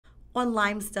On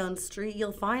Limestone Street,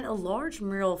 you'll find a large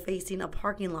mural facing a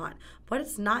parking lot, but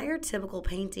it's not your typical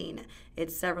painting.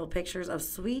 It's several pictures of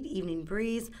Sweet Evening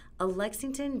Breeze, a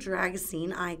Lexington drag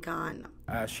scene icon.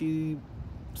 She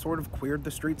sort of queered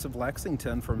the streets of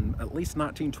Lexington from at least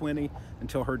 1920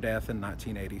 until her death in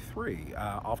 1983,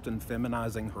 often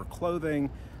feminizing her clothing,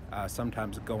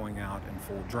 sometimes going out in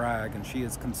full drag, and she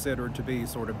is considered to be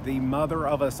sort of the mother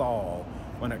of us all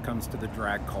when it comes to the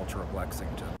drag culture of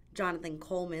Lexington. Jonathan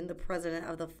Coleman, the president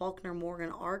of the Faulkner Morgan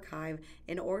Archive,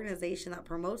 an organization that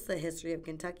promotes the history of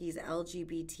Kentucky's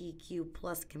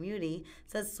LGBTQ+ community,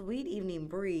 says Sweet Evening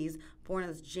Breeze, born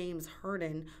as James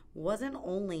Herndon, wasn't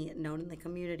only known in the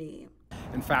community.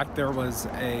 In fact, there was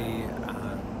a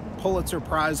Pulitzer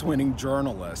Prize-winning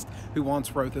journalist who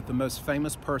once wrote that the most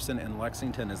famous person in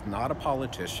Lexington is not a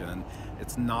politician,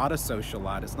 it's not a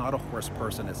socialite, it's not a horse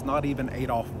person, it's not even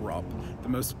Adolph Rupp. The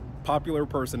most popular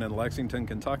person in Lexington,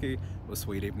 Kentucky was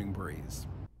Sweet Evening Breeze.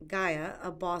 Gaia, a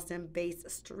Boston-based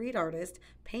street artist,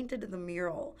 painted the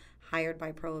mural, hired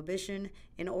by Prohibition,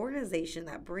 an organization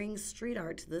that brings street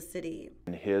art to the city.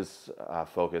 And his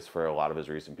focus for a lot of his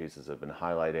recent pieces have been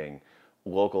highlighting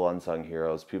local unsung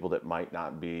heroes, people that might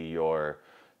not be your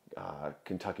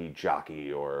Kentucky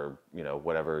jockey or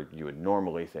whatever you would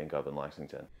normally think of in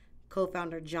Lexington.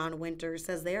 Co-founder John Winter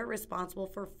says they are responsible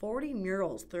for 40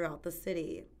 murals throughout the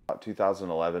city. In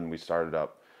 2011, we started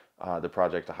up the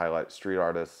project to highlight street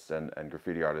artists and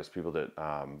graffiti artists, people that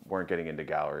weren't getting into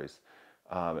galleries.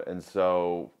 And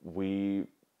so we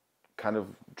kind of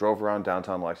drove around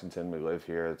downtown Lexington. We live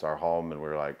here, it's our home, and we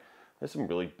were like, there's some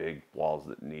really big walls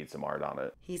that need some art on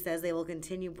it. He says they will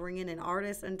continue bringing in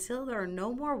artists until there are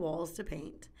no more walls to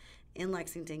paint. In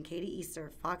Lexington, Katie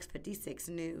Easter, Fox 56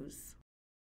 News.